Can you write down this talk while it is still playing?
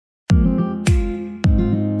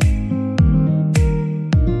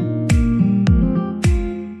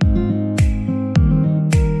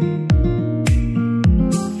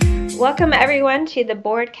Welcome everyone to the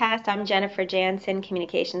Boardcast. I'm Jennifer Jansen,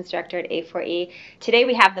 Communications Director at A4E. Today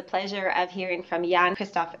we have the pleasure of hearing from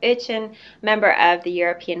Jan-Christoph Oetjen, member of the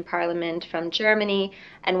European Parliament from Germany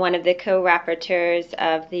and one of the co-rapporteurs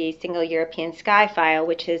of the Single European Sky file,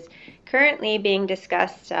 which is currently being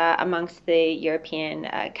discussed amongst the European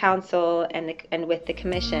Council and with the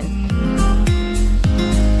Commission.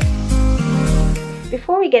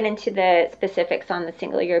 Before we get into the specifics on the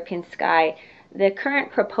Single European Sky, the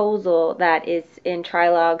current proposal that is in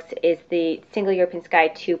trilogues is the Single European Sky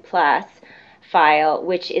 2 Plus file,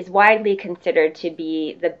 which is widely considered to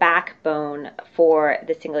be the backbone for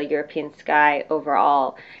the Single European Sky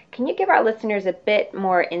overall. Can you give our listeners a bit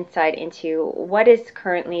more insight into what is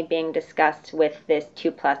currently being discussed with this 2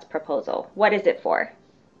 Plus proposal? What is it for?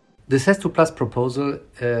 The SES 2 Plus proposal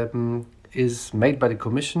is made by the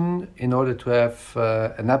Commission in order to have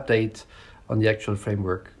an update on the actual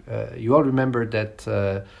framework. You all remember that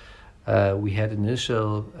we had an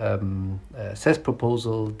initial SES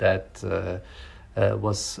proposal that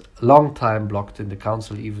was a long time blocked in the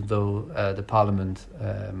Council, even though the Parliament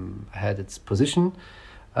had its position.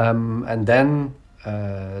 And then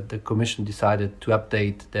the Commission decided to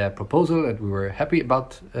update their proposal, and we were happy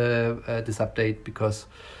about this update because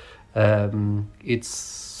it's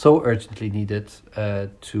so urgently needed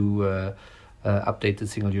to update the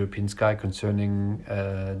Single European Sky concerning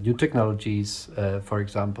new technologies, for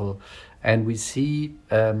example. And we see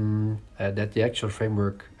that the actual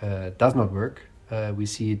framework does not work. We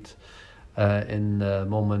see it in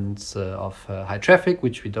moments of high traffic,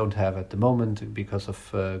 which we don't have at the moment because of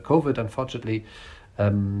COVID, unfortunately.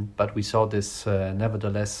 But we saw this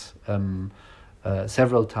nevertheless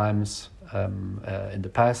several times in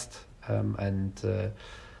the past.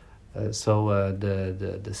 So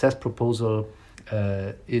the SES proposal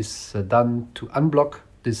is done to unblock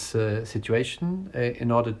this situation in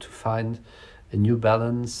order to find a new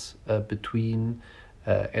balance between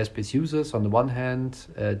airspace users on the one hand,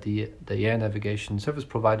 the air navigation service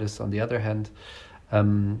providers on the other hand,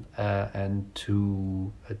 and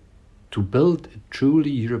to build a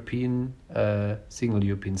truly European Single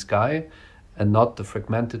European Sky and not the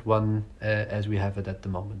fragmented one as we have it at the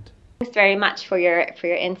moment. Thanks very much for your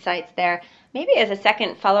insights there. Maybe as a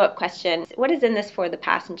second follow-up question, what is in this for the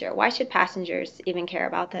passenger? Why should passengers even care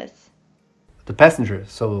about this? The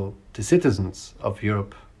passengers, so the citizens of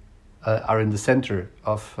Europe, are in the center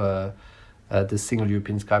of the Single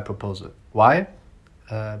European Sky proposal. Why?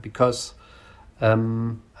 Because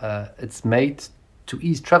it's made to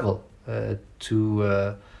ease travel,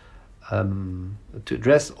 to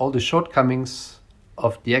address all the shortcomings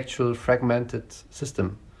of the actual fragmented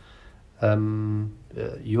system.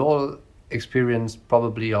 You all experienced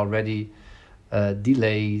probably already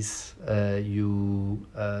delays. You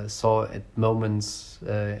saw at moments,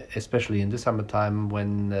 especially in the summertime,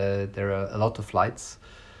 when there are a lot of flights,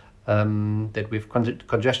 that we have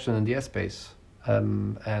congestion in the airspace.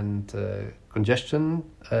 And congestion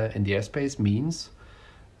in the airspace means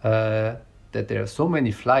that there are so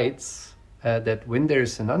many flights that when there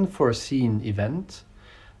is an unforeseen event,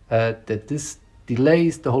 that this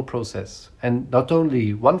delays the whole process, and not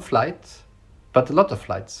only one flight, but a lot of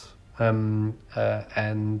flights. And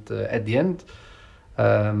at the end,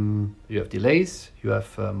 you have delays, you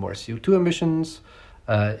have more CO2 emissions,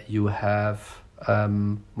 you have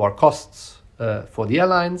more costs for the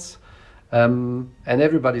airlines, and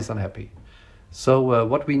everybody's unhappy. So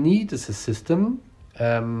what we need is a system,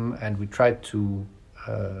 and we tried to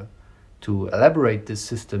elaborate this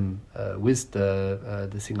system with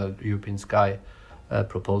the Single European Sky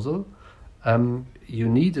proposal. You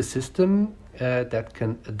need a system that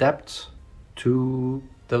can adapt to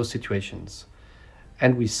those situations,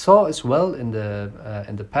 and we saw as well in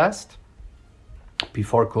the past,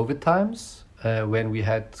 before COVID times, when we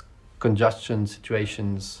had congestion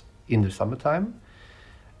situations in the summertime,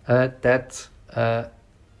 that a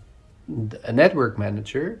network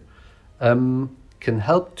manager can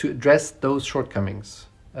help to address those shortcomings,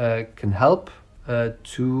 can help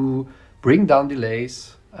to bring down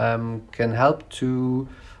delays, can help to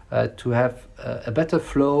have a better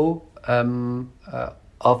flow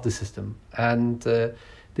of the system. And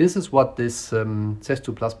this is what this SES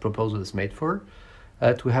 2 Plus proposal is made for,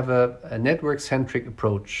 to have a network-centric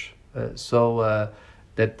approach, so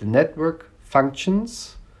that the network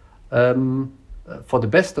functions for the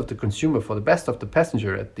best of the consumer, for the best of the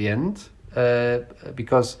passenger at the end,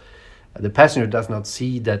 because the passenger does not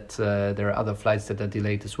see that there are other flights that are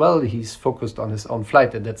delayed as well. He's focused on his own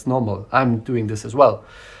flight, and that's normal. I'm doing this as well.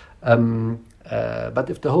 But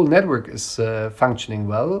if the whole network is functioning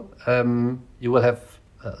well, you will have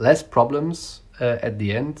less problems at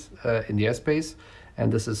the end in the airspace,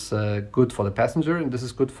 and this is good for the passenger, and this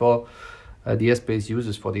is good for the airspace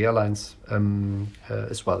users, for the airlines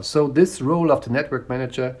as well. So this role of the network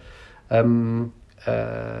manager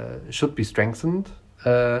should be strengthened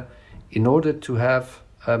in order to have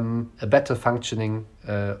a better functioning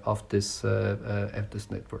of this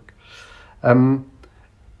network.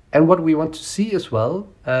 And what we want to see as well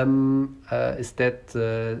is that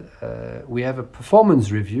we have a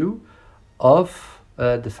performance review of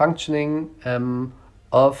the functioning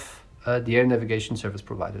of the air navigation service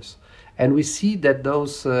providers. And we see that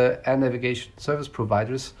those air navigation service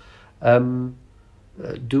providers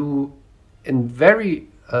do in very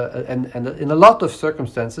and in a lot of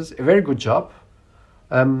circumstances a very good job.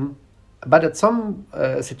 But at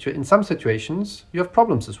in some situations, you have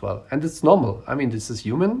problems as well, and it's normal. I mean, this is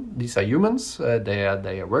human. These are humans. They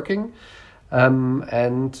are working,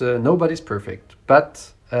 and nobody's perfect.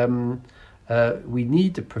 But we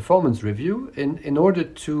need a performance review in order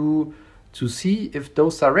to see if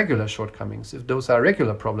those are regular shortcomings, if those are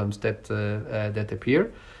regular problems that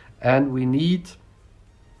appear, and we need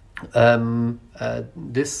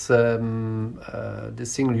this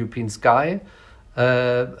single European sky.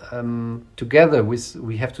 Together with,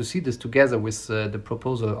 we have to see this together with the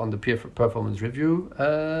proposal on the peer performance review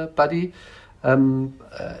body,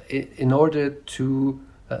 in order to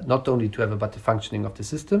not only to have a better functioning of the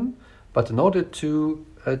system, but in order to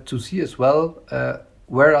see as well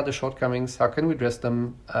where are the shortcomings, how can we address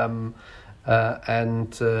them, and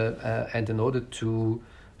in order to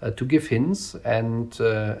give hints and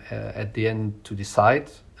at the end to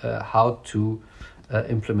decide how to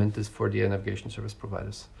implement this for the air navigation service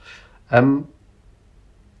providers.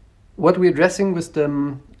 What we're addressing with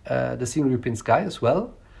the single European sky as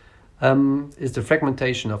well is the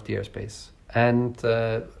fragmentation of the airspace. And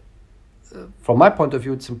from my point of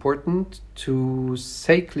view, it's important to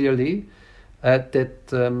say clearly that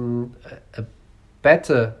a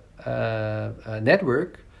better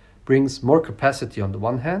network brings more capacity on the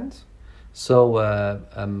one hand, so a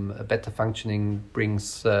better functioning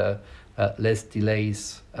brings less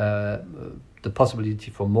delays, the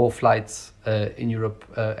possibility for more flights in Europe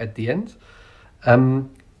at the end.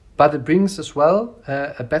 But it brings as well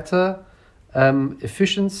a better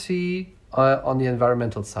efficiency on the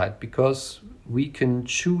environmental side, because we can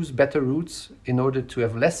choose better routes in order to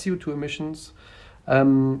have less CO2 emissions,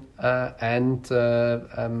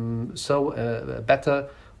 so a better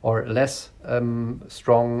or less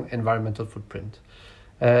strong environmental footprint.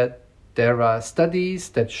 There are studies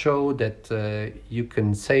that show that you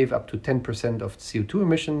can save up to 10% of CO2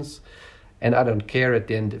 emissions, and I don't care at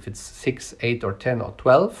the end if it's 6, 8, or 10, or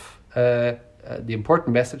 12. The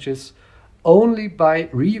important message is only by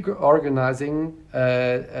reorganizing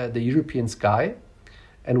the European sky,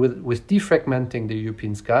 and with defragmenting the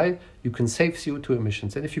European sky, you can save CO2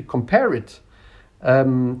 emissions. And if you compare it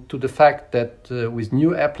to the fact that with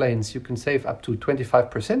new airplanes you can save up to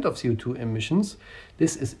 25% of CO2 emissions,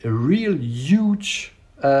 this is a real huge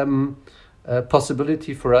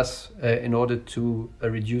possibility for us in order to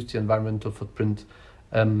reduce the environmental footprint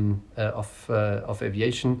of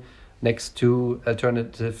aviation, next to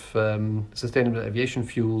alternative sustainable aviation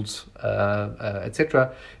fuels,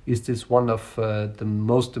 etc. Is this one of the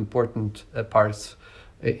most important parts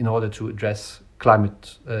in order to address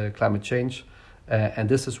climate change? And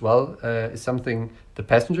this as well is something the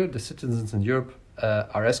passenger, the citizens in Europe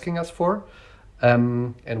are asking us for,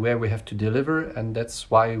 and where we have to deliver, and that's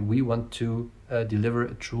why we want to deliver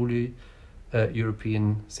a truly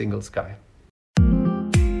European single sky.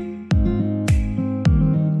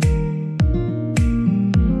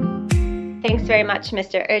 Thanks very much,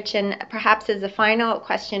 Mr. Oetjen. Perhaps as a final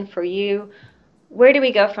question for you, where do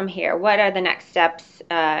we go from here? What are the next steps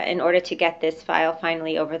in order to get this file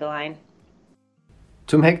finally over the line?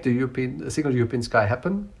 To make the single European sky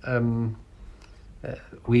happen,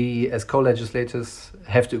 we as co-legislators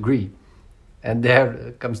have to agree, and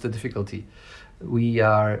there comes the difficulty. We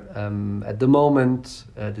are at the moment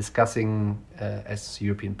discussing as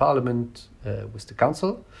European Parliament with the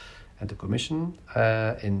Council and the Commission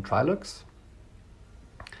in trilogues.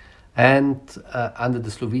 And under the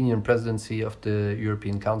Slovenian presidency of the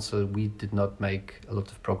European Council, we did not make a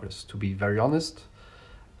lot of progress, to be very honest.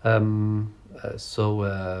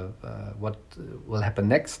 So what will happen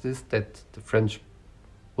next is that the French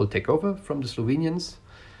will take over from the Slovenians,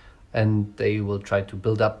 and they will try to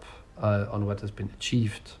build up on what has been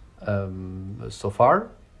achieved so far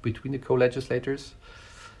between the co-legislators.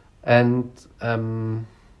 And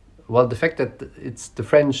well, the fact that it's the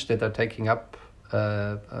French that are taking up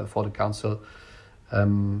for the Council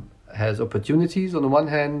has opportunities on the one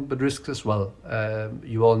hand, but risks as well.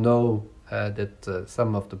 You all know that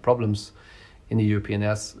some of the problems in the European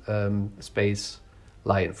space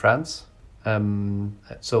lie in France.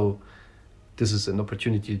 So this is an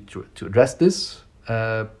opportunity to address this,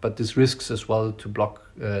 but this risks as well to block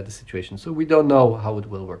the situation. So we don't know how it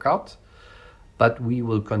will work out, but we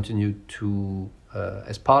will continue to,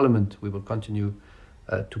 as Parliament, we will continue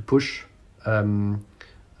to push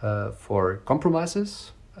for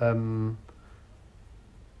compromises.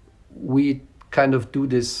 We kind of do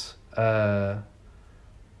this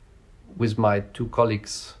with my two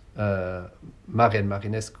colleagues, Marian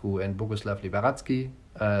Marinescu and Boguslav Liberatsky.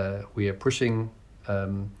 We are pushing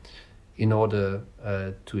in order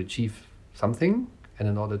to achieve something and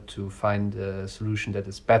in order to find a solution that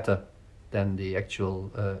is better than the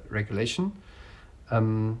actual regulation.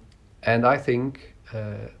 And I think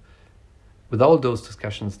with all those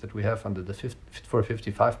discussions that we have under the Fit for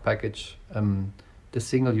 55 package, the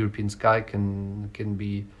single European sky can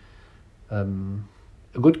be a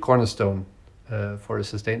good cornerstone for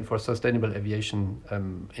sustainable aviation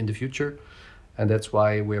in the future, and that's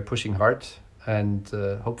why we're pushing hard. And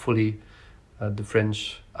hopefully, the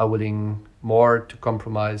French are willing more to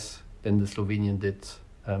compromise than the Slovenian did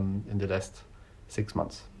in the last 6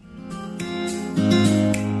 months.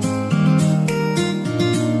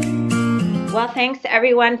 Well, thanks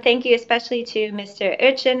everyone. Thank you especially to Mr.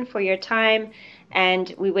 Oetjen for your time,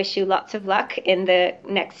 and we wish you lots of luck in the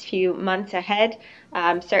next few months ahead.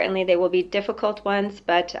 Certainly they will be difficult ones,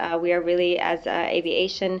 but we are really, as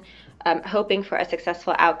aviation, hoping for a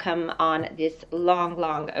successful outcome on this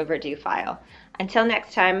long overdue file. Until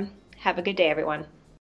next time, have a good day, everyone.